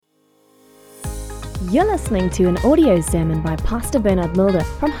You're listening to an audio sermon by Pastor Bernard Mulder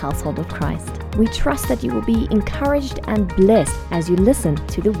from Household of Christ. We trust that you will be encouraged and blessed as you listen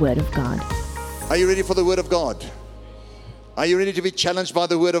to the Word of God. Are you ready for the Word of God? Are you ready to be challenged by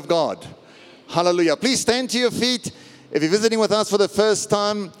the Word of God? Hallelujah. Please stand to your feet. If you're visiting with us for the first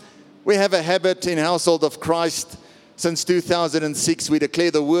time, we have a habit in Household of Christ. Since 2006, we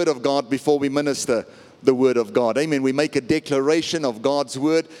declare the Word of God before we minister the Word of God. Amen. We make a declaration of God's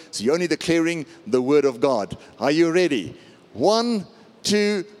Word. So you're only declaring the Word of God. Are you ready? 1,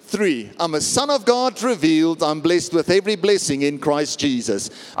 2, 3. I'm a son of God revealed. I'm blessed with every blessing in Christ Jesus.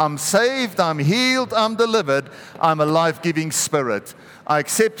 I'm saved. I'm healed. I'm delivered. I'm a life-giving spirit. I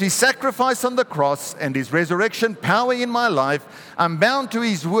accept His sacrifice on the cross and His resurrection power in my life. I'm bound to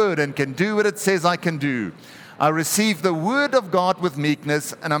His Word and can do what it says I can do. I receive the Word of God with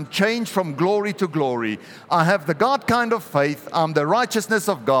meekness, and I'm changed from glory to glory. I have the God kind of faith. I'm the righteousness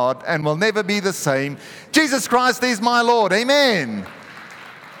of God and will never be the same. Jesus Christ is my Lord. Amen.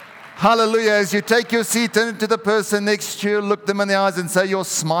 Hallelujah. As you take your seat, turn to the person next to you, look them in the eyes and say, your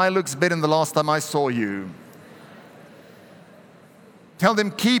smile looks better than the last time I saw you. Tell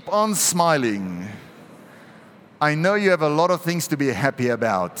them, keep on smiling. I know you have a lot of things to be happy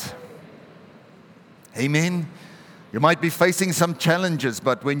about. Amen. You might be facing some challenges,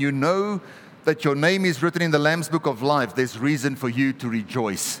 but when you know that your name is written in the Lamb's Book of Life, there's reason for you to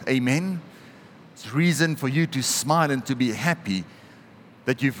rejoice. Amen. There's reason for you to smile and to be happy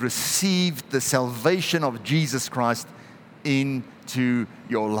that you've received the salvation of Jesus Christ into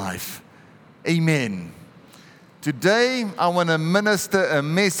your life. Amen. Today, I want to minister a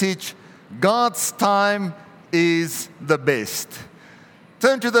message. God's time is the best.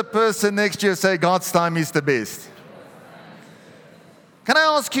 Turn to the person next to you and say, God's time is the best. Can I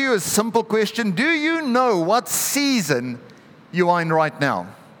ask you a simple question? Do you know what season you are in right now?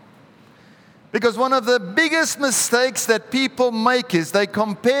 Because one of the biggest mistakes that people make is they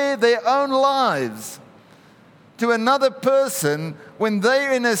compare their own lives to another person when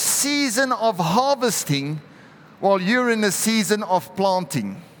they're in a season of harvesting while you're in a season of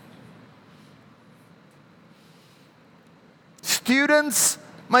planting. Students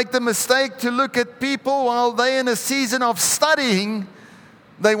make the mistake to look at people while they're in a season of studying,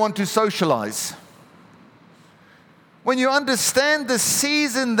 they want to socialize. When you understand the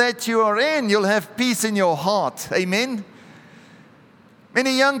season that you are in, you'll have peace in your heart. Amen.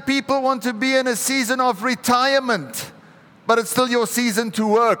 Many young people want to be in a season of retirement, but it's still your season to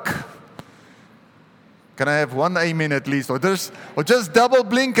work. Can I have one amen at least? Or just double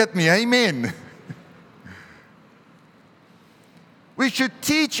blink at me. Amen. We should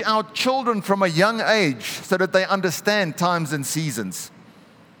teach our children from a young age so that they understand times and seasons.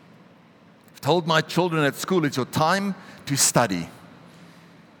 I've told my children at school, it's your time to study.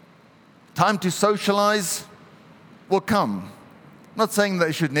 Time to socialize will come. I'm not saying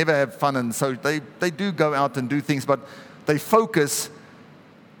they should never have fun, and so they do go out and do things, but their focus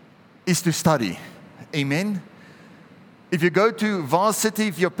is to study. Amen. If you go to varsity,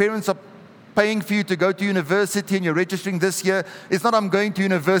 if your parents are paying for you to go to university and you're registering this year, it's not I'm going to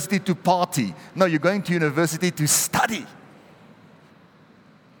university to party. No, you're going to university to study.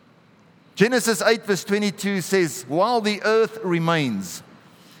 Genesis 8 verse 22 says, while the earth remains,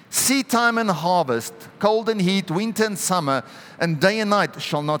 seed time and harvest, cold and heat, winter and summer, and day and night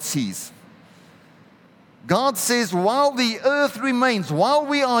shall not cease. God says, while the earth remains, while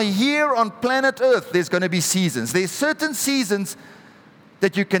we are here on planet Earth, there's going to be seasons. There's certain seasons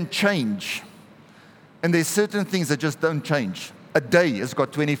that you can change. And there's certain things that just don't change. A day has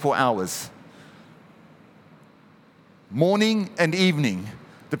got 24 hours. Morning and evening.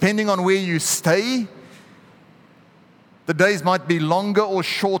 Depending on where you stay, the days might be longer or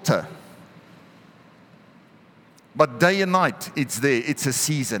shorter. But day and night, it's there. It's a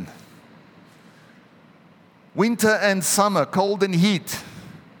season. Winter and summer, cold and heat.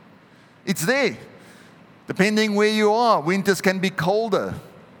 It's there. Depending where you are, winters can be colder.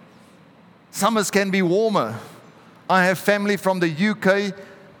 Summers can be warmer. I have family from the UK.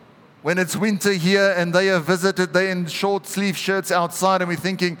 When it's winter here and they have visited, they're in short sleeve shirts outside and we're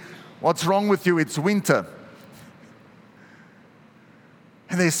thinking, what's wrong with you? It's winter.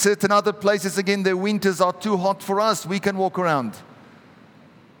 And there's certain other places, again, their winters are too hot for us. We can walk around.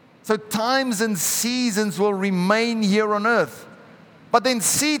 So times and seasons will remain here on earth. But then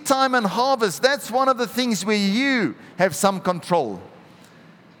seed time and harvest, that's one of the things where you have some control.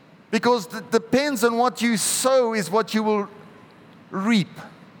 Because it depends on what you sow is what you will reap.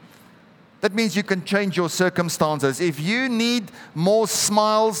 That means you can change your circumstances. If you need more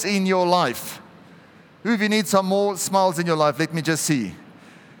smiles in your life, who of you need some more smiles in your life? Let me just see.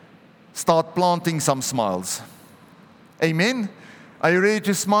 start planting some smiles. Amen? Are you ready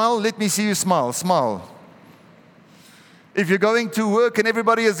to smile? Let me see you smile. Smile. If you're going to work and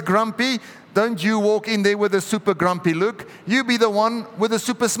everybody is grumpy, don't you walk in there with a super grumpy look. You be the one with a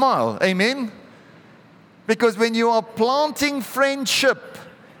super smile. Amen? Because when you are planting friendship,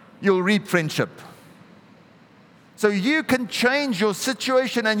 you'll reap friendship. So you can change your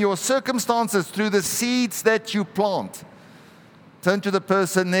situation and your circumstances through the seeds that you plant. Turn to the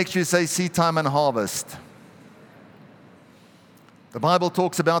person next to you, say, seed time and harvest. The Bible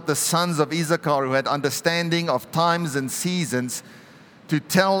talks about the sons of Issachar who had understanding of times and seasons to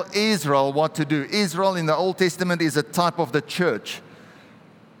tell Israel what to do. Israel in the Old Testament is a type of the church.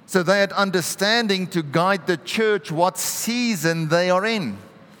 So they had understanding to guide the church what season they are in,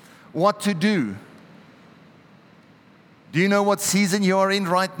 what to do. Do you know what season you are in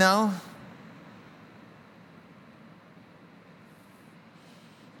right now?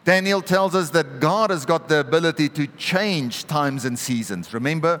 Daniel tells us that God has got the ability to change times and seasons.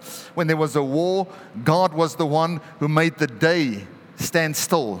 Remember, when there was a war, God was the one who made the day stand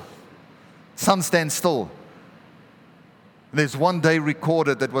still. Sun stand still. There's one day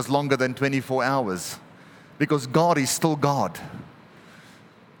recorded that was longer than 24 hours because God is still God.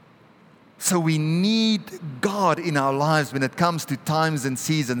 So we need God in our lives when it comes to times and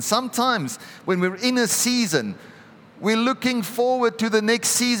seasons. Sometimes when we're in a season, we're looking forward to the next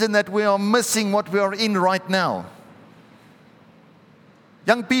season that we are missing what we are in right now.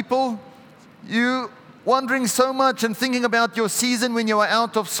 Young people, you wondering so much and thinking about your season when you are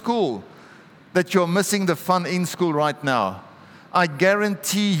out of school that you're missing the fun in school right now. I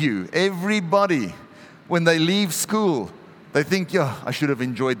guarantee you, everybody, when they leave school, they think, yeah, I should have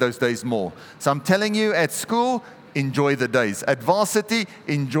enjoyed those days more. So I'm telling you, at school, enjoy the days. At varsity,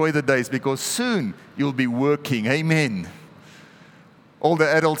 enjoy the days because soon you'll be working. Amen. All the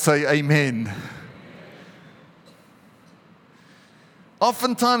adults say amen.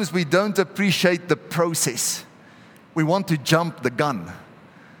 Oftentimes we don't appreciate the process. We want to jump the gun.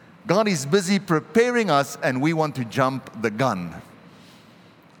 God is busy preparing us and we want to jump the gun.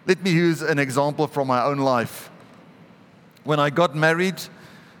 Let me use an example from my own life. When I got married,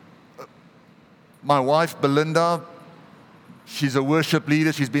 my wife, Belinda, she's a worship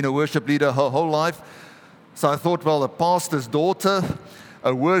leader. She's been a worship leader her whole life. So I thought, well, a pastor's daughter,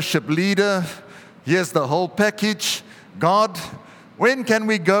 a worship leader, here's the whole package. God, when can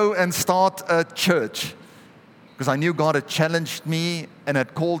we go and start a church? Because I knew God had challenged me and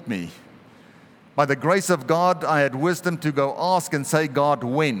had called me. By the grace of God, I had wisdom to go ask and say, God,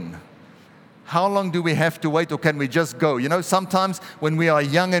 when? How long do we have to wait, or can we just go? You know, sometimes when we are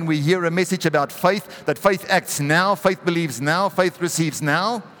young and we hear a message about faith, that faith acts now, faith believes now, faith receives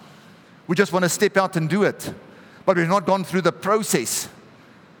now, we just want to step out and do it. But we've not gone through the process.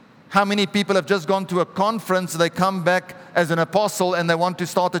 How many people have just gone to a conference, they come back as an apostle and they want to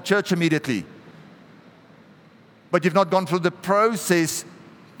start a church immediately? But you've not gone through the process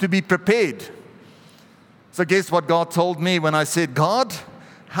to be prepared. So guess what God told me when I said, God,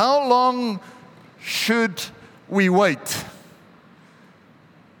 how long should we wait?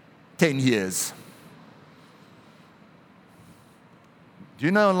 10 years. Do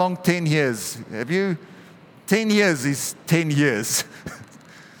you know how long 10 years? Have you? 10 years is 10 years.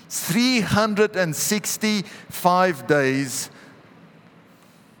 365 days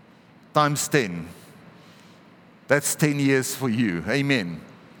times 10. That's 10 years for you. Amen.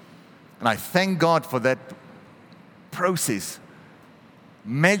 And I thank God for that process.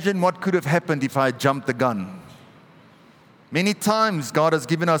 Imagine what could have happened if I had jumped the gun. Many times God has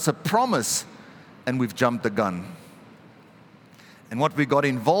given us a promise and we've jumped the gun. And what we got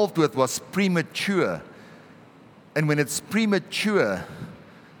involved with was premature. And when it's premature,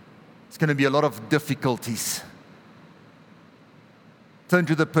 it's going to be a lot of difficulties. Turn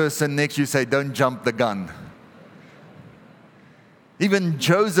to the person next to you and say, don't jump the gun. Even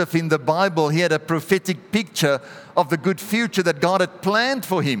Joseph in the Bible, he had a prophetic picture of the good future that God had planned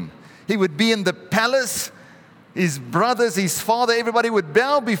for him. He would be in the palace, his brothers, his father, everybody would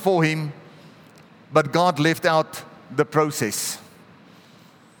bow before him, but God left out the process.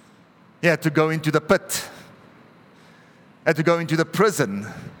 He had to go into the pit, had to go into the prison,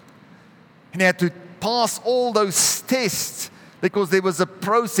 and he had to pass all those tests because there was a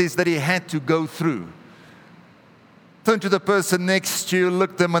process that he had to go through. Turn to the person next to you,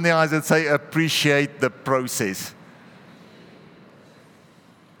 look them in the eyes and say, appreciate the process.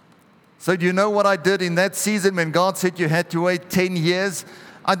 So do you know what I did in that season when God said you had to wait 10 years?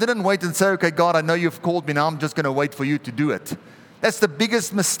 I didn't wait and say, okay, God, I know you've called me now. I'm just going to wait for you to do it. That's the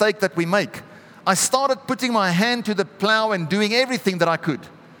biggest mistake that we make. I started putting my hand to the plow and doing everything that I could.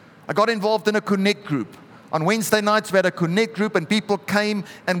 I got involved in a connect group. On Wednesday nights, we had a connect group, and people came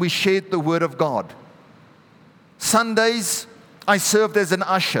and we shared the Word of God. Sundays, I served as an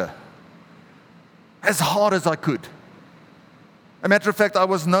usher, as hard as I could. As a matter of fact, I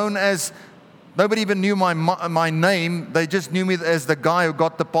was known as, nobody even knew my name. They just knew me as the guy who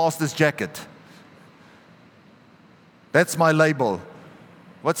got the pastor's jacket. That's my label.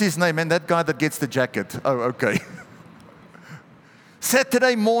 What's his name, man? That guy that gets the jacket. Oh, okay.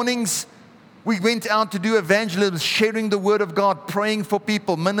 Saturday mornings, we went out to do evangelism, sharing the Word of God, praying for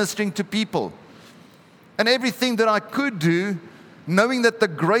people, ministering to people. And everything that I could do, knowing that the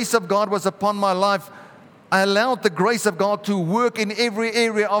grace of God was upon my life, I allowed the grace of God to work in every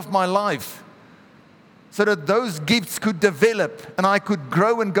area of my life so that those gifts could develop and I could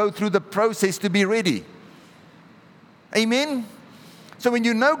grow and go through the process to be ready. Amen? So when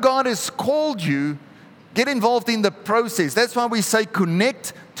you know God has called you, get involved in the process. That's why we say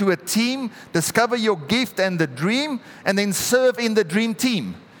connect to a team, discover your gift and the dream, and then serve in the dream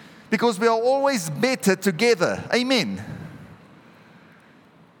team. Because we are always better together. Amen.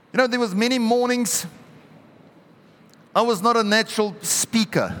 You know, there was many mornings, I was not a natural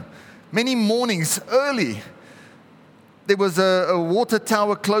speaker. Many mornings early, there was a water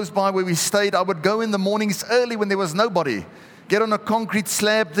tower close by where we stayed. I would go in the mornings early when there was nobody, get on a concrete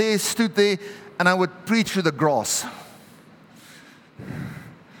slab there, stood there, and I would preach to the grass.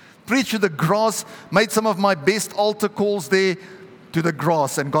 Preach to the grass, made some of my best altar calls there to the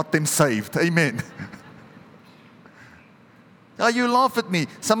grass and got them saved. Amen. Now you laugh at me.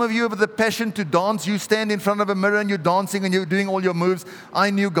 Some of you have the passion to dance. You stand in front of a mirror and you're dancing and you're doing all your moves. I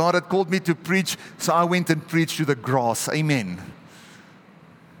knew God had called me to preach, so I went and preached to the grass. Amen.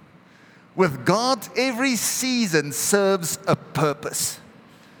 With God, every season serves a purpose.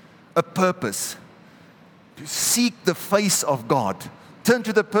 A purpose. To seek the face of God. Turn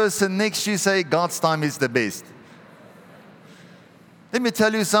to the person next to you, say, God's time is the best. Let me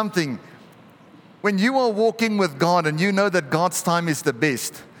tell you something. When you are walking with God and you know that God's time is the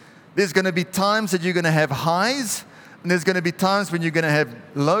best, there's going to be times that you're going to have highs, and there's going to be times when you're going to have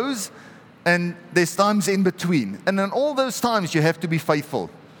lows, and there's times in between. And in all those times, you have to be faithful.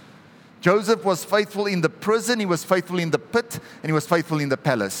 Joseph was faithful in the prison, he was faithful in the pit, and he was faithful in the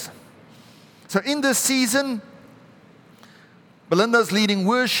palace. So in this season, Belinda's leading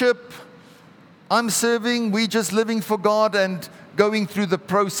worship, I'm serving, we're just living for God and going through the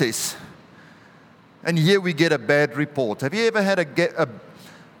process. And here we get a bad report. Have you ever had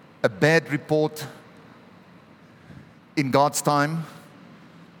a bad report in God's time?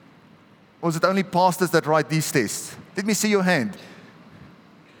 Or is it only pastors that write these tests? Let me see your hand.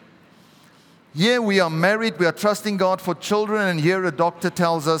 Here we are married, we are trusting God for children, and here a doctor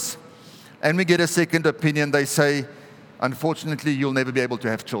tells us, and we get a second opinion, they say, unfortunately, you'll never be able to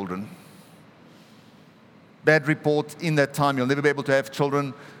have children. Bad report in that time, you'll never be able to have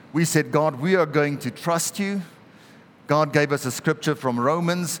children. We said, God, we are going to trust you. God gave us a scripture from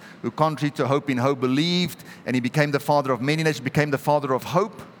Romans, who contrary to hope in hope believed, and he became the father of many nations, became the father of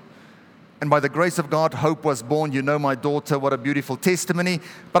hope. And by the grace of God, hope was born. You know my daughter, what a beautiful testimony.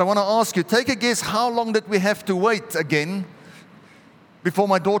 But I want to ask you, take a guess, how long did we have to wait again before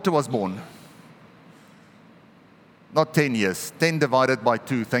my daughter was born? Not 10 years. 10 divided by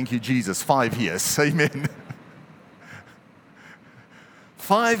 2. Thank you, Jesus. 5 years. Amen.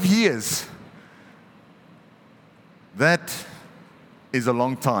 5 years. That is a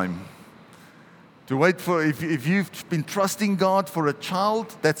long time. To wait for, if you've been trusting God for a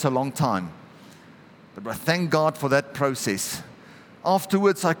child, that's a long time. But I thank God for that process.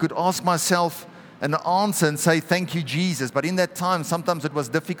 Afterwards, I could ask myself an answer and say, thank you, Jesus. But in that time, sometimes it was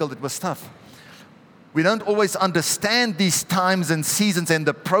difficult, it was tough. We don't always understand these times and seasons and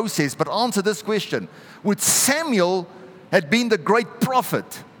the process, but answer this question. Would Samuel have been the great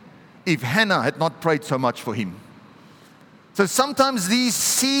prophet if Hannah had not prayed so much for him? So sometimes these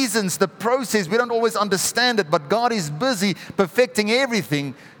seasons, the process, we don't always understand it, but God is busy perfecting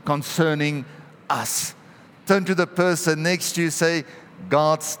everything concerning us. Turn to the person next to you, say,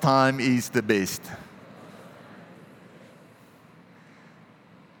 God's time is the best.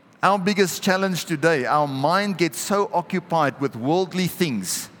 Our biggest challenge today, our mind gets so occupied with worldly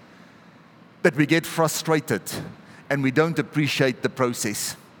things that we get frustrated and we don't appreciate the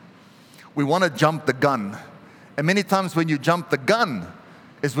process. We want to jump the gun. And many times when you jump the gun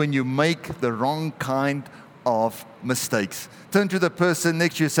is when you make the wrong kind of mistakes. Turn to the person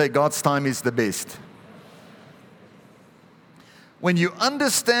next to you and say, God's time is the best. When you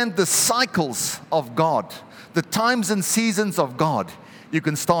understand the cycles of God, the times and seasons of God, you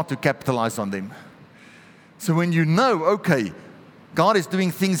can start to capitalize on them. So when you know, okay, God is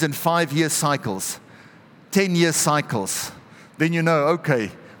doing things in 5-year cycles, 10-year cycles. Then you know,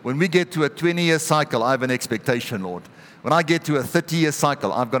 okay, when we get to a 20-year cycle, I have an expectation, Lord. When I get to a 30-year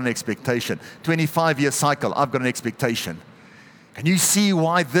cycle, I've got an expectation. 25-year cycle, I've got an expectation. Can you see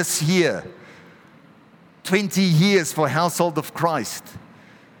why this year, 20 years for Household of Christ,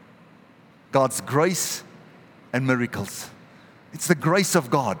 God's grace and miracles. It's the grace of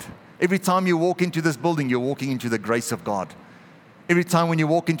God. Every time you walk into this building, you're walking into the grace of God. Every time when you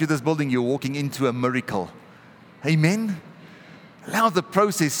walk into this building, you're walking into a miracle. Amen? Allow the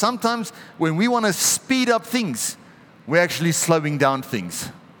process. Sometimes when we want to speed up things, we're actually slowing down things.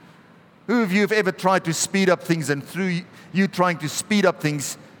 Who of you have ever tried to speed up things, and through you trying to speed up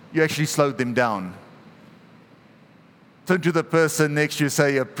things, you actually slowed them down? Turn to the person next to you,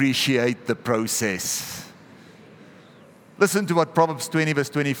 say, appreciate the process. Listen to what Proverbs 20 verse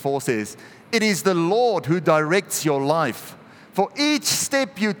 24 says. It is the Lord who directs your life. For each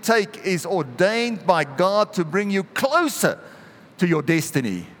step you take is ordained by God to bring you closer to your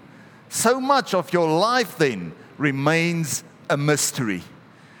destiny. So much of your life then remains a mystery.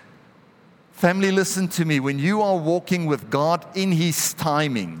 Family, listen to me. When you are walking with God in His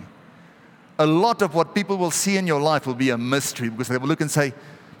timing, a lot of what people will see in your life will be a mystery, because they will look and say,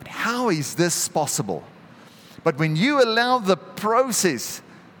 but how is this possible? But when you allow the process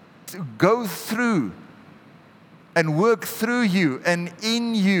to go through and work through you and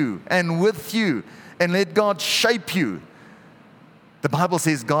in you and with you and let God shape you, the Bible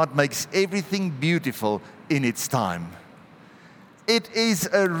says God makes everything beautiful in its time. It is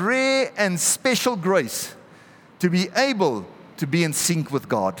a rare and special grace to be able to be in sync with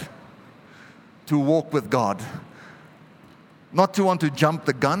God, to walk with God, not to want to jump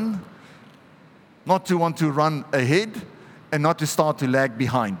the gun, not to want to run ahead, and not to start to lag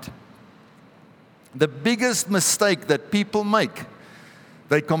behind. The biggest mistake that people make,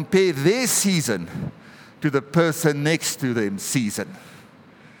 they compare their season to the person next to them season.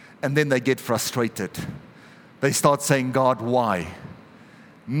 And then they get frustrated. They start saying, God, why?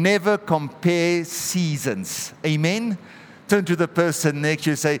 Never compare seasons. Amen? Turn to the person next to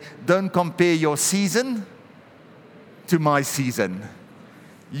you and say, don't compare your season to my season.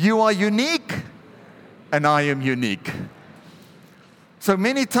 You are unique, and I am unique. So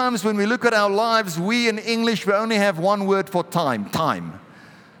many times when we look at our lives, we in English, we only have one word for time, time.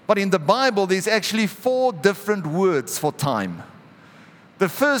 But in the Bible, there's actually 4 different words for time. The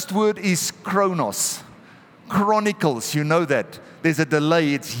first word is chronos. Chronicles, you know that. There's a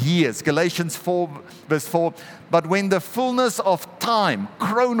delay, it's years. Galatians 4, verse 4. But when the fullness of time,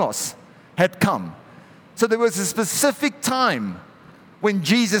 chronos, had come. So there was a specific time when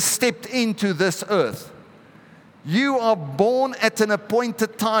Jesus stepped into this earth. You are born at an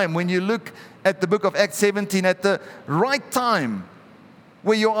appointed time. When you look at the book of Acts 17, at the right time,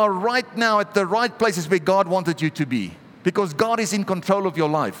 where you are right now at the right places where God wanted you to be. Because God is in control of your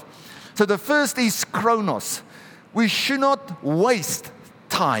life. So the first is chronos. We should not waste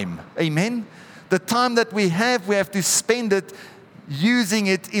time. Amen? The time that we have to spend it using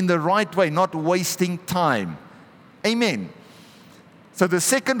it in the right way, not wasting time. Amen. So the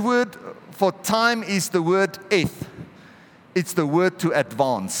second word for time is the word eth. It's the word to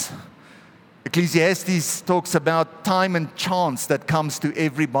advance. Ecclesiastes talks about time and chance that comes to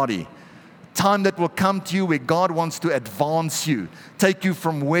everybody. Time that will come to you where God wants to advance you, take you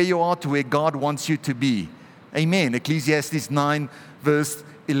from where you are to where God wants you to be. Amen. Ecclesiastes 9, verse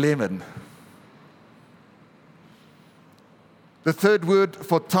 11. The third word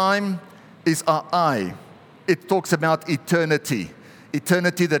for time is ai. It talks about eternity.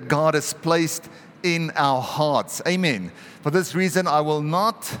 Eternity that God has placed in our hearts. Amen. For this reason, I will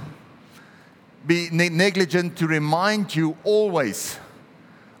not be negligent to remind you always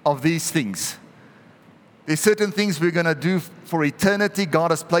of these things. There's certain things we're going to do for eternity.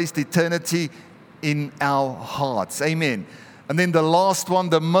 God has placed eternity in our hearts. Amen. And then the last one,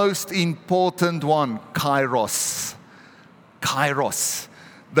 the most important one, kairos. Kairos,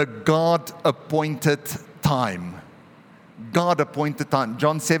 the God-appointed time. God-appointed time.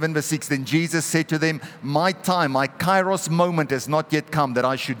 John 7, verse 6, then Jesus said to them, my time, my kairos moment has not yet come that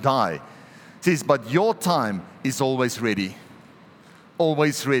I should die. It says, but your time is always ready.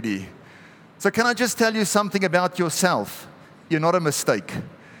 Always ready. So can I just tell you something about yourself? You're not a mistake.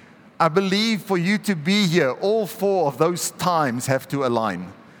 I believe for you to be here, all 4 of those times have to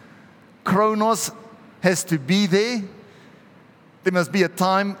align. Chronos has to be there. There must be a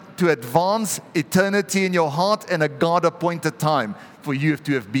time to advance eternity in your heart and a God-appointed time for you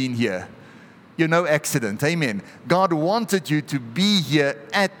to have been here. You're no accident. Amen. God wanted you to be here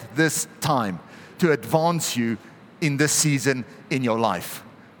at this time to advance you in this season in your life.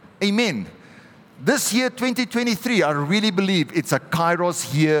 Amen. This year, 2023, I really believe it's a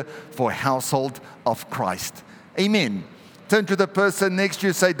Kairos year for Household of Christ. Amen. Turn to the person next to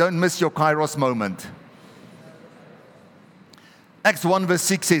you, say, don't miss your Kairos moment. Acts 1 verse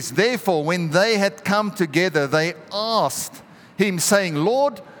 6 says, therefore, when they had come together, they asked him, saying,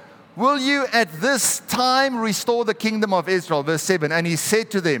 Lord, will you at this time restore the kingdom of Israel? Verse 7, and he said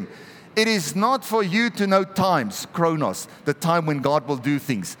to them, it is not for you to know times, chronos, the time when God will do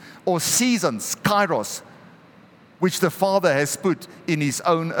things, or seasons, kairos, which the Father has put in his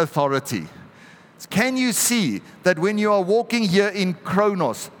own authority. Can you see that when you are walking here in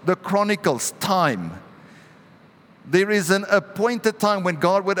chronos, the chronicles, time, there is an appointed time when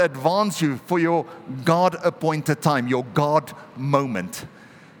God would advance you for your God-appointed time, your God moment.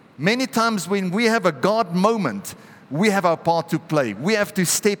 Many times when we have a God moment, we have our part to play. We have to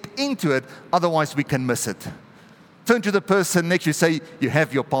step into it, otherwise we can miss it. Turn to the person next to you, say, you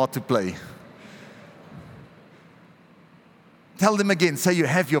have your part to play. Tell them again, say, you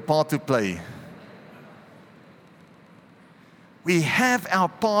have your part to play. We have our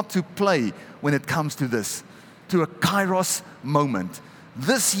part to play when it comes to this, to a Kairos moment.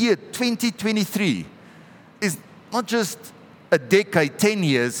 This year, 2023, is not just a decade, 10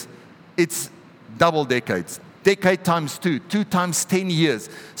 years, it's double decades. Decade times 2, 2 times 10 years.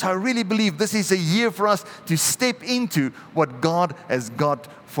 So I really believe this is a year for us to step into what God has got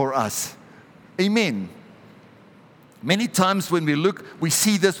for us. Amen. Many times when we look, we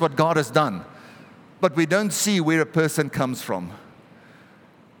see this, what God has done, but we don't see where a person comes from.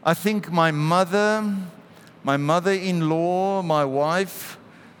 I think my mother-in-law, my wife,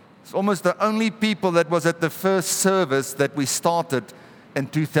 is almost the only people that was at the first service that we started in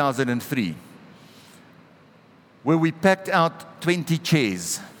 2003. Where we packed out 20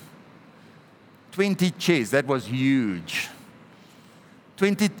 chairs. 20 chairs, that was huge.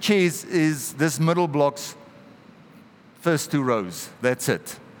 20 chairs is this middle block's first 2 rows. That's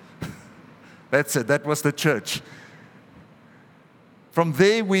it. That's it. That was the church. From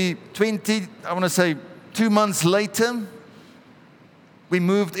there, 2 months later, we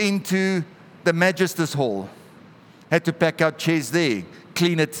moved into the Magister's Hall. Had to pack out chairs there,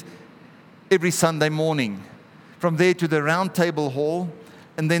 clean it every Sunday morning. From there to the round table hall,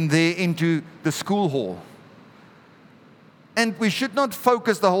 and then there into the school hall. And we should not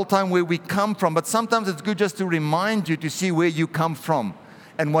focus the whole time where we come from, but sometimes it's good just to remind you to see where you come from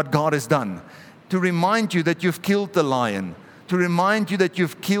and what God has done. To remind you that you've killed the lion. To remind you that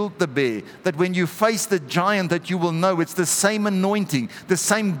you've killed the bear. That when you face the giant, that you will know it's the same anointing, the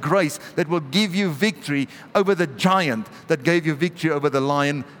same grace that will give you victory over the giant that gave you victory over the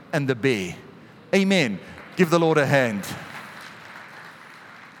lion and the bear. Amen. Give the Lord a hand.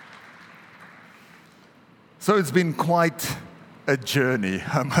 So it's been quite a journey,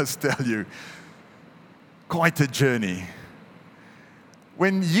 I must tell you. Quite a journey.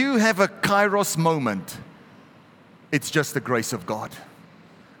 When you have a Kairos moment, it's just the grace of God.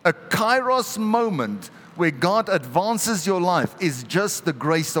 A Kairos moment where God advances your life is just the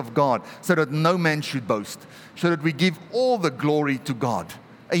grace of God, so that no man should boast, so that we give all the glory to God.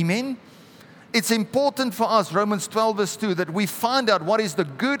 Amen? It's important for us, Romans 12 verse 2, that we find out what is the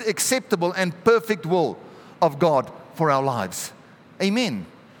good, acceptable, and perfect will of God for our lives. Amen.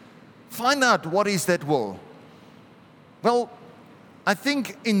 Find out what is that will. Well, I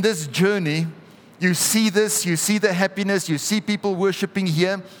think in this journey, you see this, you see the happiness, you see people worshiping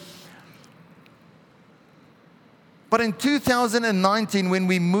here. But in 2019, when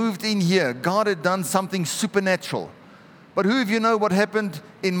we moved in here, God had done something supernatural. But who of you know what happened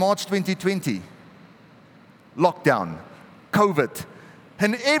in March 2020? Lockdown, COVID,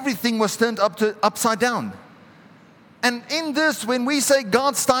 and everything was turned upside down. And in this, when we say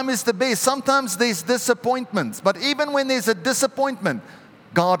God's time is the best, sometimes there's disappointments. But even when there's a disappointment,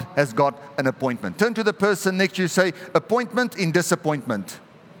 God has got an appointment. Turn to the person next to you, say, appointment in disappointment.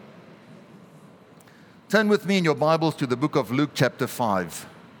 Turn with me in your Bibles to the book of Luke chapter 5.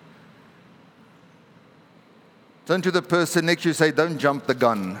 Turn to the person next to you, say, don't jump the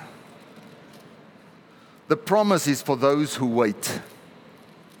gun. The promise is for those who wait.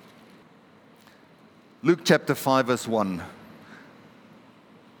 Luke chapter 5 verse 1.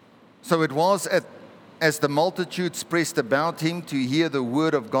 So it was as the multitudes pressed about him to hear the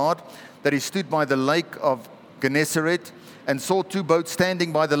word of God, that he stood by the lake of Gennesaret and saw 2 boats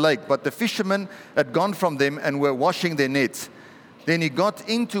standing by the lake, but the fishermen had gone from them and were washing their nets. Then he got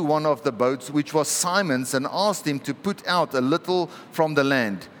into one of the boats, which was Simon's, and asked him to put out a little from the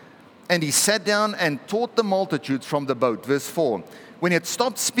land. And he sat down and taught the multitudes from the boat. Verse 4. When he had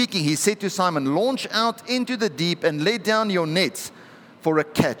stopped speaking, he said to Simon, launch out into the deep and lay down your nets for a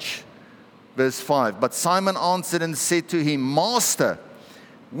catch. Verse 5, but Simon answered and said to him, Master,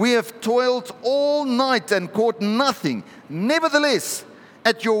 we have toiled all night and caught nothing. Nevertheless,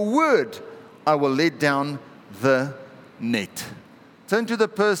 at your word, I will let down the net. Turn to the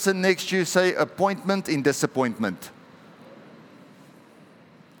person next to you, say, appointment in disappointment.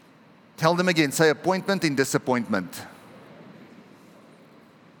 Tell them again, say, appointment in disappointment.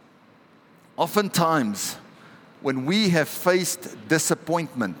 Oftentimes, when we have faced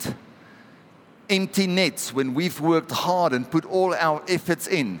disappointment, empty nets, when we've worked hard and put all our efforts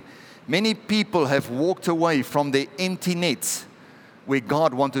in, many people have walked away from their empty nets where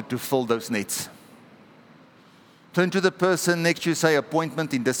God wanted to fill those nets. Turn to the person next to you, say,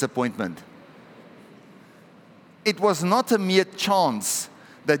 appointment in disappointment. It was not a mere chance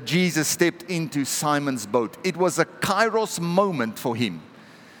that Jesus stepped into Simon's boat. It was a kairos moment for him.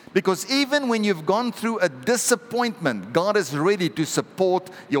 Because even when you've gone through a disappointment, God is ready to support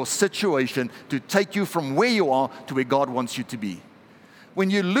your situation, to take you from where you are to where God wants you to be. When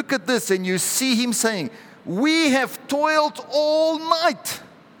you look at this and you see him saying, we have toiled all night.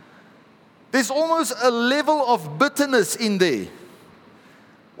 There's almost a level of bitterness in there.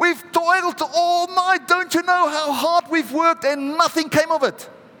 We've toiled all night. Don't you know how hard we've worked and nothing came of it?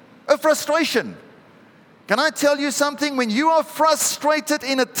 A frustration. Can I tell you something? When you are frustrated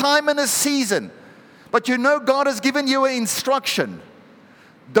in a time and a season, but you know God has given you an instruction,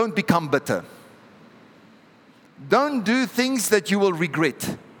 don't become bitter. Don't do things that you will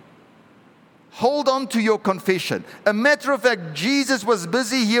regret. Hold on to your confession. A matter of fact, Jesus was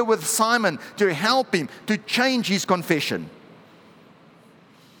busy here with Simon to help him to change his confession.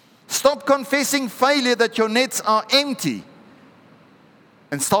 Stop confessing failure that your nets are empty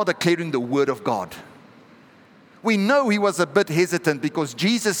and start declaring the word of God. We know he was a bit hesitant because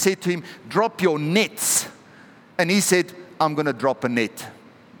Jesus said to him, drop your nets. And he said, I'm going to drop a net.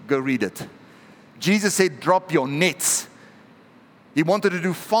 Go read it. Jesus said, drop your nets. He wanted to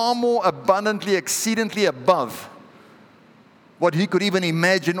do far more abundantly, exceedingly above what he could even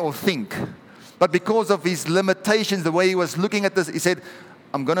imagine or think. But because of his limitations, the way he was looking at this, he said,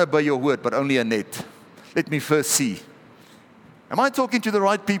 I'm going to obey your word, but only a net. Let me first see. Am I talking to the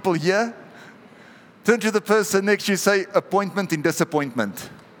right people here? Turn to the person next to you, say, appointment in disappointment.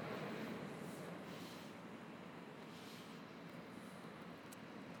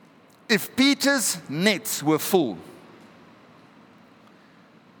 If Peter's nets were full,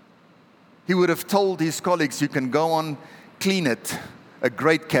 he would have told his colleagues, you can go on, clean it, a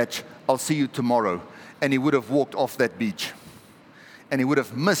great catch, I'll see you tomorrow. And he would have walked off that beach. And he would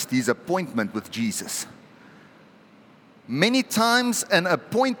have missed his appointment with Jesus. Many times an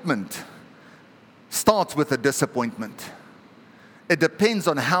appointment starts with a disappointment. It depends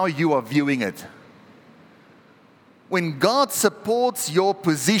on how you are viewing it. When God supports your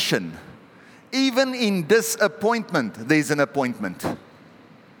position, even in disappointment, there's an appointment.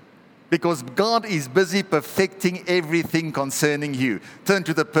 Because God is busy perfecting everything concerning you. Turn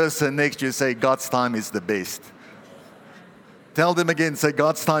to the person next to you and say, God's time is the best. Tell them again, say,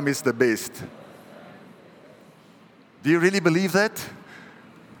 God's time is the best. Do you really believe that?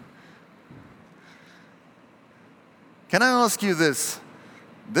 Can I ask you this?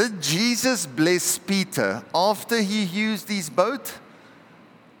 Did Jesus bless Peter after he used his boat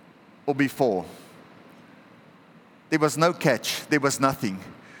or before? There was no catch. There was nothing.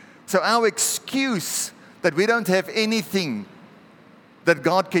 So our excuse that we don't have anything that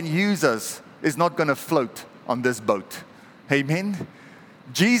God can use us is not going to float on this boat. Amen?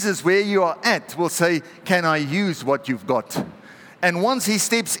 Jesus, where you are at, will say, can I use what you've got? And once he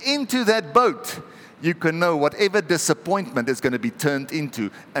steps into that boat, you can know whatever disappointment is going to be turned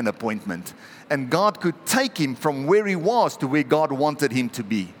into an appointment. And God could take him from where he was to where God wanted him to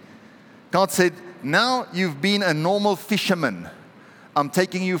be. God said, now you've been a normal fisherman. I'm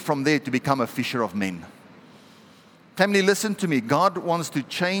taking you from there to become a fisher of men. Family, listen to me. God wants to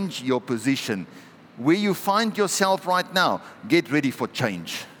change your position. Where you find yourself right now, get ready for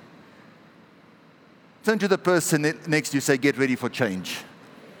change. Turn to the person next to you, say, get ready for change.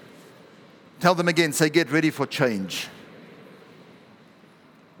 Tell them again, say, get ready for change.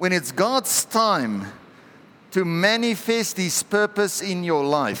 When it's God's time to manifest his purpose in your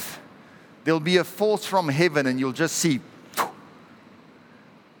life, there'll be a force from heaven and you'll just see.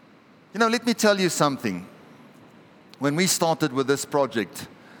 You know, let me tell you something. When we started with this project,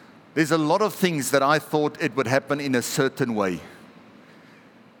 there's a lot of things that I thought it would happen in a certain way.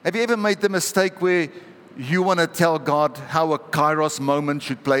 Have you ever made the mistake where you want to tell God how a kairos moment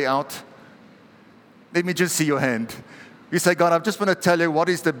should play out? Let me just see your hand. You say, God, I just want to tell you what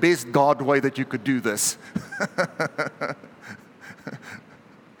is the best God way that you could do this.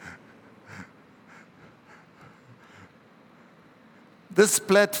 This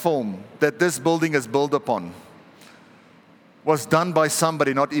platform that this building is built upon was done by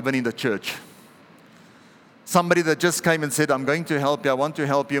somebody not even in the church. Somebody that just came and said, I'm going to help you. I want to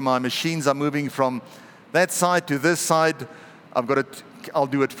help you. My machines are moving from that side to this side. I'll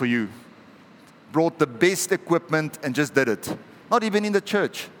do it for you. Brought the best equipment and just did it. Not even in the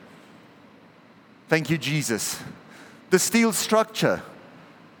church. Thank you, Jesus. The steel structure,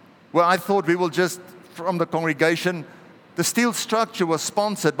 where I thought we will just, from the congregation, the steel structure was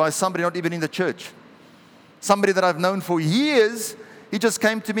sponsored by somebody not even in the church. Somebody that I've known for years. He just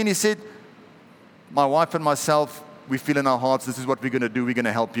came to me and he said, my wife and myself, we feel in our hearts, this is what we're going to do. We're going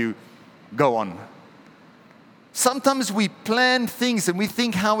to help you. Go on. Sometimes we plan things and we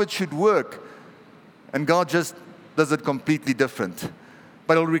think how it should work. And God just does it completely different.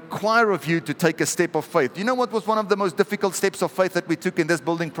 But it'll require of you to take a step of faith. You know what was one of the most difficult steps of faith that we took in this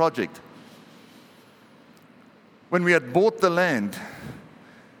building project? When we had bought the land,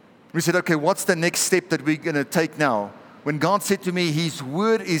 we said, okay, what's the next step that we're going to take now? When God said to me, His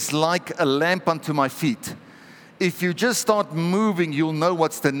word is like a lamp unto my feet. If you just start moving, you'll know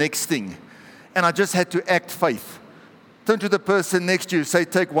what's the next thing. And I just had to act faith. Turn to the person next to you, say,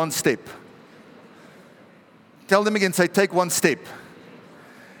 take one step. Tell them again, say, take one step.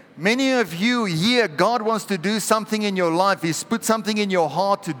 Many of you here, God wants to do something in your life. He's put something in your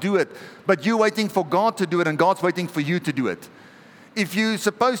heart to do it. But you're waiting for God to do it, and God's waiting for you to do it. If you're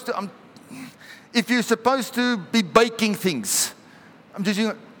supposed to be baking things,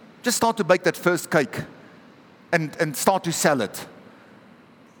 just start to bake that first cake and start to sell it.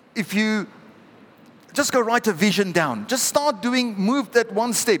 If you just go write a vision down, just start move that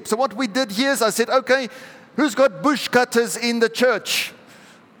one step. So what we did here is I said, okay, who's got bush cutters in the church?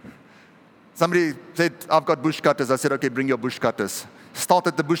 Somebody said, I've got bush cutters. I said, okay, bring your bush cutters.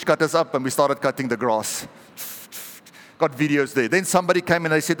 Started the bush cutters up and we started cutting the grass. Got videos there. Then somebody came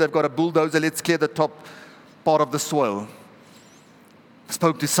and they said they've got a bulldozer. Let's clear the top part of the soil.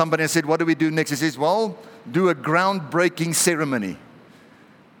 Spoke to somebody and said, what do we do next? He says, well, do a groundbreaking ceremony.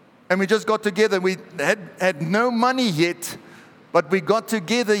 And we just got together. We had no money yet, but we got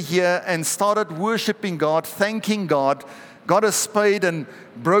together here and started worshiping God, thanking God. Got a spade and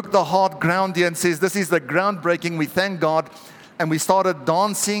broke the hard ground here and says, this is the groundbreaking. We thank God. And we started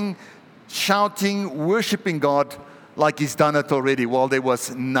dancing, shouting, worshiping God like He's done it already while there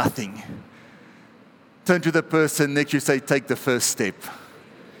was nothing. Turn to the person next to you, say, take the first step.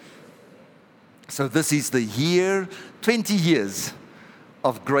 So this is the year, 20 years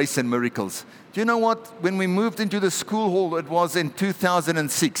of grace and miracles. Do you know what? When we moved into the school hall, it was in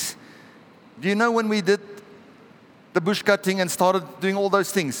 2006. Do you know when we did the bush cutting and started doing all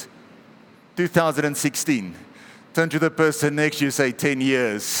those things? 2016. Turn to the person next to you, say 10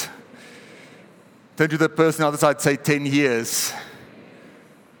 years. Turn to the person on the other side, say 10 years.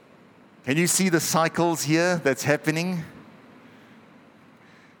 Can you see the cycles here that's happening?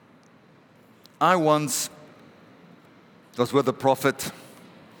 I once was with a prophet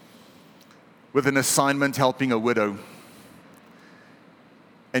with an assignment helping a widow.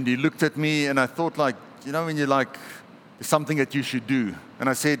 And he looked at me and I thought when you're like, there's something that you should do. And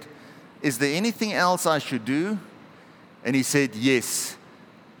I said, is there anything else I should do? And he said, yes,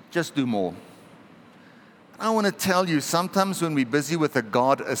 just do more. I want to tell you, sometimes when we're busy with a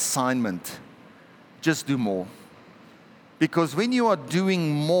God assignment, just do more. Because when you are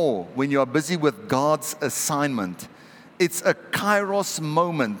doing more, when you are busy with God's assignment, it's a kairos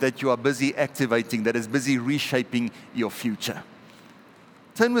moment that you are busy activating, that is busy reshaping your future.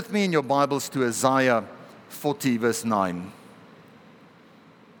 Turn with me in your Bibles to Isaiah 40, verse 9.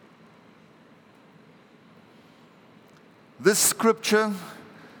 This scripture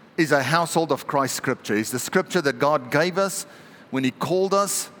is a household of Christ scripture. It's the scripture that God gave us when He called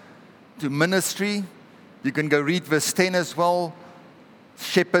us to ministry. You can go read verse 10 as well,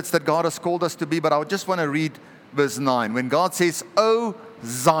 shepherds that God has called us to be. But I just want to read verse 9. When God says, "O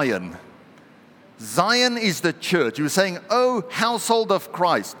Zion," Zion is the church. He was saying, "O household of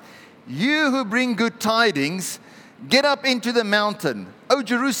Christ, you who bring good tidings, get up into the mountain. O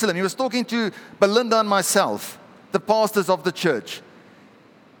Jerusalem," he was talking to Belinda and myself, the pastors of the church.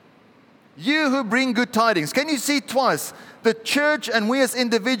 "You who bring good tidings." Can you see twice? The church and we as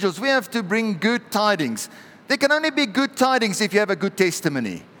individuals, we have to bring good tidings. There can only be good tidings if you have a good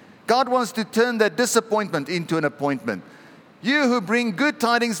testimony. God wants to turn that disappointment into an appointment. You who bring good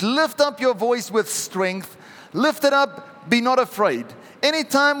tidings, lift up your voice with strength. Lift it up, be not afraid.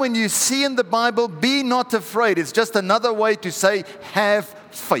 Anytime when you see in the Bible, be not afraid, it's just another way to say, have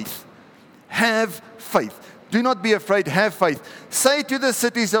faith. Have faith. Do not be afraid, have faith. Say to the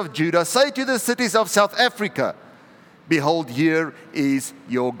cities of Judah, say to the cities of South Africa, behold, here is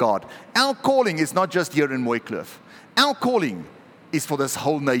your God. Our calling is not just here in Mooikloof. Our calling is for this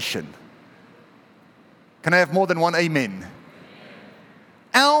whole nation. Can I have more than one amen?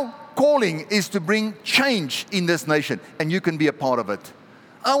 Our calling is to bring change in this nation, and you can be a part of it.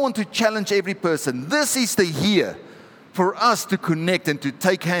 I want to challenge every person. This is the year for us to connect and to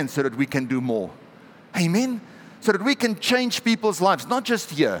take hands so that we can do more. Amen? So that we can change people's lives, not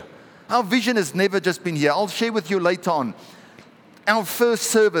just here. Our vision has never just been here. I'll share with you later on. Our first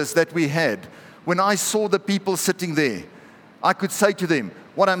service that we had, when I saw the people sitting there, I could say to them,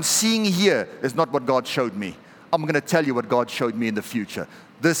 what I'm seeing here is not what God showed me. I'm going to tell you what God showed me in the future.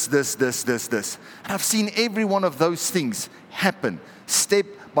 This. And I've seen every one of those things happen step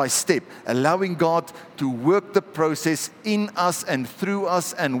by step, allowing God to work the process in us and through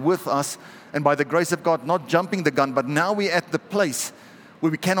us and with us. And by the grace of God, not jumping the gun, but now we're at the place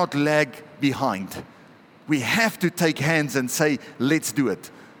where we cannot lag behind. We have to take hands and say, let's do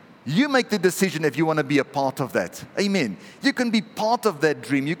it. You make the decision if you want to be a part of that. Amen. You can be part of that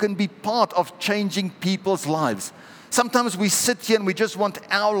dream. You can be part of changing people's lives. Sometimes we sit here and we just want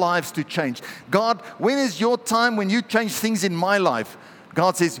our lives to change. God, when is your time when you change things in my life?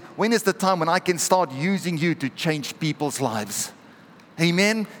 God says, when is the time when I can start using you to change people's lives?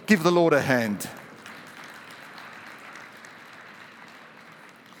 Amen. Give the Lord a hand.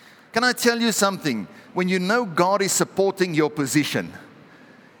 Can I tell you something? When you know God is supporting your position,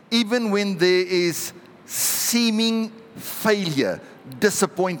 even when there is seeming failure,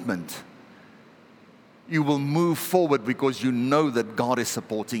 disappointment, you will move forward because you know that God is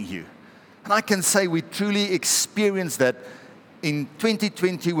supporting you. And I can say we truly experienced that in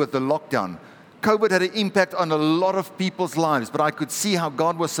 2020 with the lockdown. COVID had an impact on a lot of people's lives, but I could see how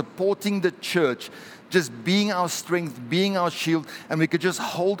God was supporting the church, just being our strength, being our shield, and we could just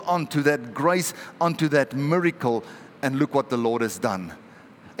hold on to that grace, onto that miracle, and look what the Lord has done.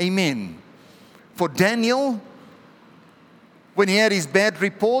 Amen. For Daniel, when he had his bad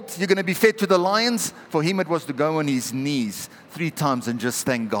report, you're going to be fed to the lions. For him, it was to go on his knees 3 times and just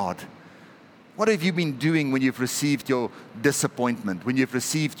thank God. What have you been doing when you've received your disappointment, when you've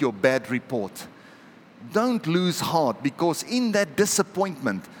received your bad report? Don't lose heart, because in that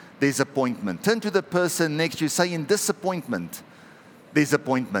disappointment, there's appointment. Turn to the person next to you, say, in disappointment, there's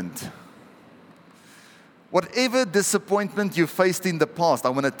appointment. Whatever disappointment you faced in the past, I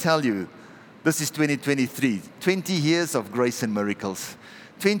want to tell you, this is 2023, 20 years of grace and miracles.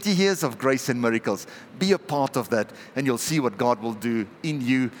 20 years of grace and miracles. Be a part of that, and you'll see what God will do in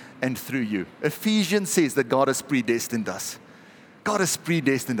you and through you. Ephesians says that God has predestined us. God has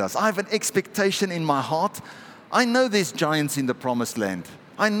predestined us. I have an expectation in my heart. I know there's giants in the promised land.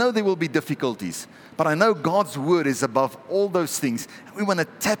 I know there will be difficulties, but I know God's word is above all those things. We want to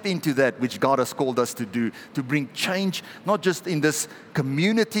tap into that which God has called us to do, to bring change, not just in this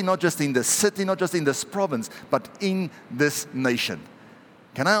community, not just in this city, not just in this province, but in this nation.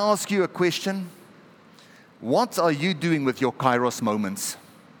 Can I ask you a question? What are you doing with your Kairos moments?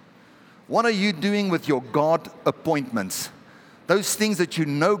 What are you doing with your God appointments? Those things that you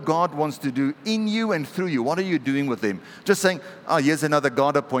know God wants to do in you and through you, what are you doing with them? Just saying, here's another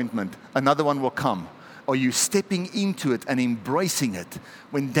God appointment. Another one will come. Are you stepping into it and embracing it?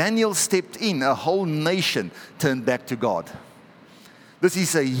 When Daniel stepped in, a whole nation turned back to God. This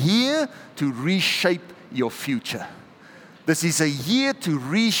is a year to reshape your future. This is a year to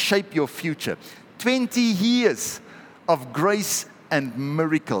reshape your future. 20 years of grace and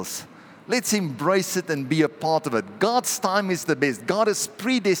miracles. Let's embrace it and be a part of it. God's time is the best. God has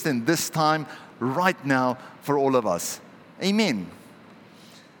predestined this time right now for all of us. Amen.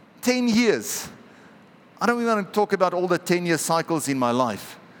 10 years. I don't even want to talk about all the 10-year cycles in my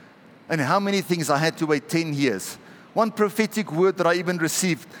life and how many things I had to wait 10 years. One prophetic word that I even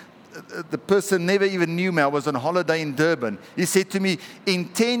received, the person never even knew me. I was on holiday in Durban. He said to me, in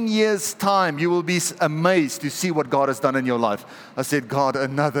 10 years' time, you will be amazed to see what God has done in your life. I said, God,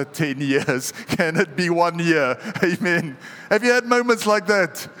 another 10 years. Can it be 1 year? Amen. Have you had moments like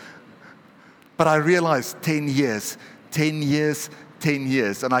that? But I realized 10 years, 10 years, 10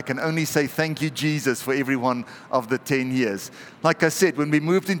 years. And I can only say thank you, Jesus, for every one of the 10 years. Like I said, when we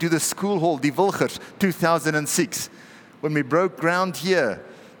moved into the school hall, Die Wilgers, 2006, when we broke ground here,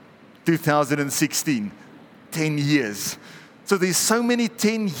 2016, 10 years. So there's so many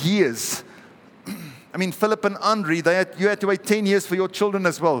 10 years I mean, Philip and Andre, you had to wait 10 years for your children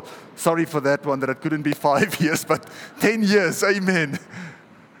as well. Sorry for that one, that it couldn't be 5 years, but 10 years, amen.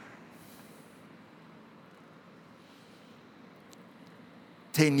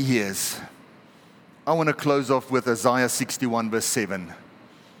 "10 years. I want to close off with Isaiah 61, verse 7.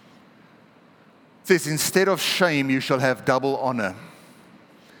 It says, "Instead of shame, you shall have double honor.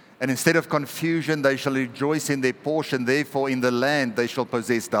 And instead of confusion, they shall rejoice in their portion. Therefore, in the land, they shall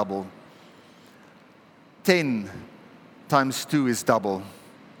possess double." 10 times 2 is double.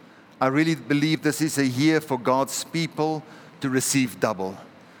 I really believe this is a year for God's people to receive double,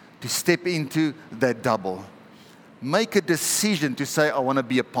 to step into that double. Make a decision to say, I want to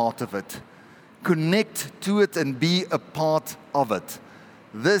be a part of it. Connect to it and be a part of it.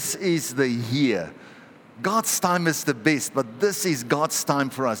 This is the year. God's time is the best, but this is God's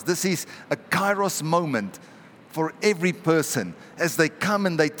time for us. This is a Kairos moment for every person as they come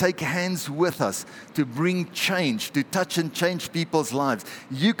and they take hands with us to bring change, to touch and change people's lives.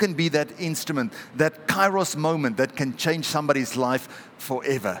 You can be that instrument, that Kairos moment that can change somebody's life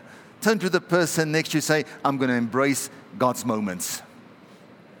forever. Turn to the person next to you, say, I'm going to embrace God's moments.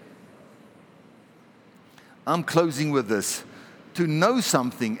 I'm closing with this. To know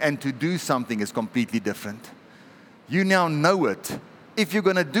something and to do something is completely different. You now know it. If you're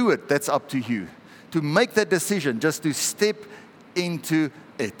going to do it, that's up to you. To make that decision, just to step into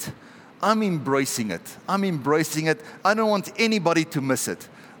it. I'm embracing it. I'm embracing it. I don't want anybody to miss it.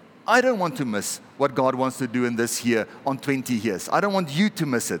 I don't want to miss what God wants to do in this year on 20 years. I don't want you to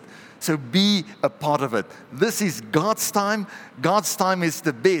miss it. So be a part of it. This is God's time. God's time is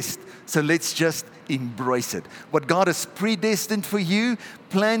the best. So let's just embrace it. What God has predestined for you,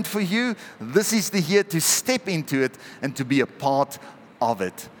 planned for you, this is the year to step into it and to be a part of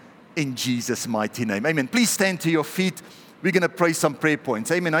it. In Jesus' mighty name. Amen. Please stand to your feet. We're going to pray some prayer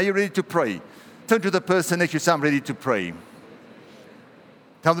points. Amen. Are you ready to pray? Turn to the person next to you and say, I'm ready to pray.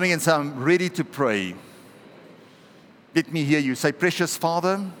 Tell them again, say, I'm ready to pray. Let me hear you. Say, precious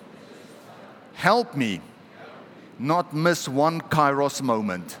Father, help me not miss one Kairos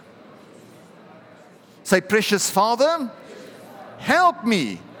moment. Say, precious Father, help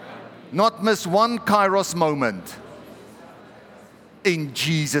me not miss one Kairos moment. In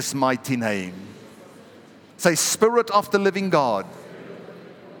Jesus' mighty name. Say, Spirit of the living God,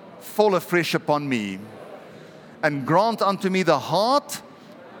 fall afresh upon me and grant unto me the heart,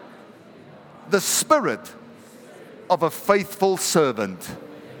 the spirit of a faithful servant.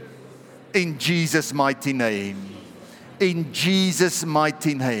 In Jesus' mighty name. In Jesus'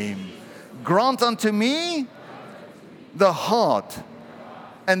 mighty name. Grant unto me the heart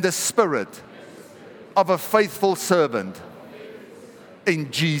and the spirit of a faithful servant.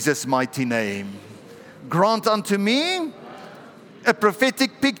 In Jesus' mighty name. Grant unto me a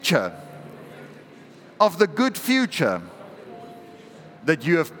prophetic picture of the good future that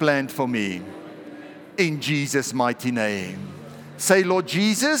you have planned for me. In Jesus' mighty name. Say, Lord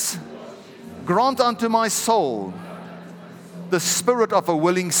Jesus, grant unto my soul the spirit of a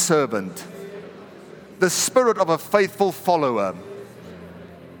willing servant, the spirit of a faithful follower.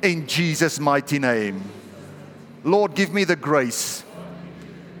 In Jesus' mighty name. Lord, give me the grace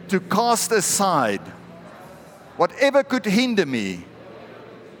to cast aside whatever could hinder me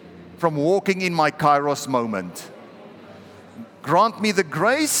from walking in my Kairos moment. Grant me the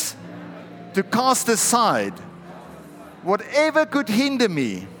grace to cast aside whatever could hinder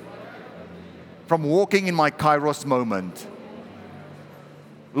me from walking in my Kairos moment.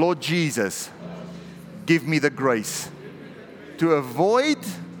 Lord Jesus, give me the grace to avoid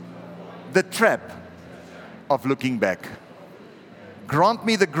the trap of looking back. Grant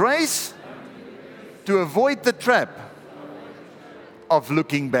me the grace to avoid the trap of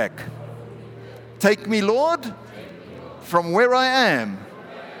looking back. Take me, Lord, from where I am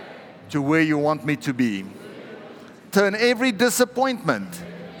to where you want me to be. Turn every disappointment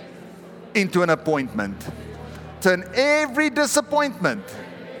into an appointment. Turn every disappointment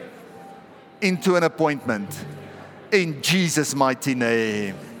into an appointment. In Jesus' mighty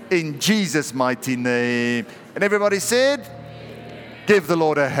name. In Jesus' mighty name. And everybody said, give the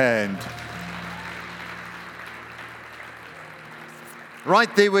Lord a hand.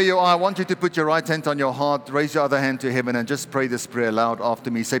 Right there where you are, I want you to put your right hand on your heart, raise your other hand to heaven, and just pray this prayer aloud after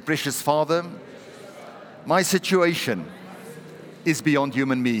me. Say, precious Father, my situation is beyond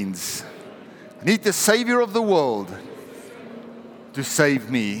human means. I need the Savior of the world to save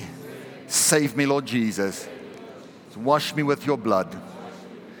me. Save me, Lord Jesus. Wash me with your blood.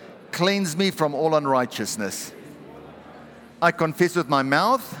 Cleanse me from all unrighteousness. I confess with my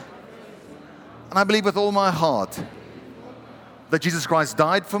mouth, and I believe with all my heart, that Jesus Christ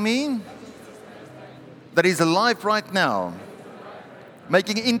died for me that is alive right now,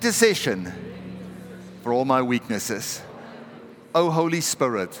 making intercession for all my weaknesses. Oh, Holy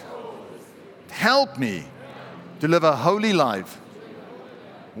Spirit, help me to live a holy life,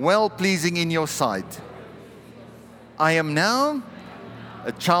 well-pleasing in your sight. I am now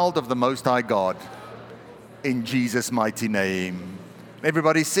a child of the Most High God, in Jesus' mighty name.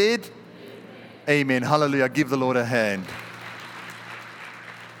 Everybody said, amen. Hallelujah. Give the Lord a hand.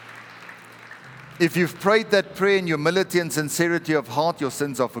 If you've prayed that prayer in humility and sincerity of heart, your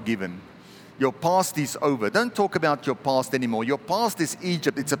sins are forgiven. Your past is over. Don't talk about your past anymore. Your past is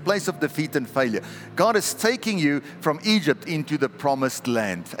Egypt. It's a place of defeat and failure. God is taking you from Egypt into the promised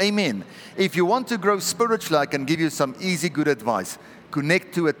land. Amen. If you want to grow spiritually, I can give you some easy, good advice.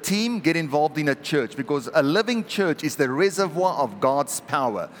 Connect to a team, get involved in a church, because a living church is the reservoir of God's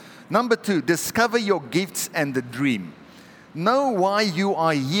power. Number 2, discover your gifts and the dream. Know why you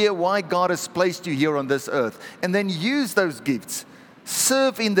are here, why God has placed you here on this earth, and then use those gifts.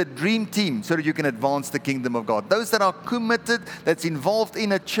 Serve in the dream team so that you can advance the kingdom of God. Those that are committed, that's involved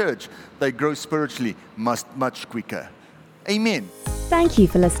in a church, they grow spiritually much quicker. Amen. Thank you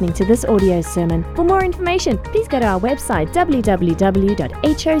for listening to this audio sermon. For more information, please go to our website www.hoc.org.za.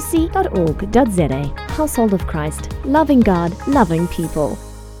 Household of Christ, loving God, loving people.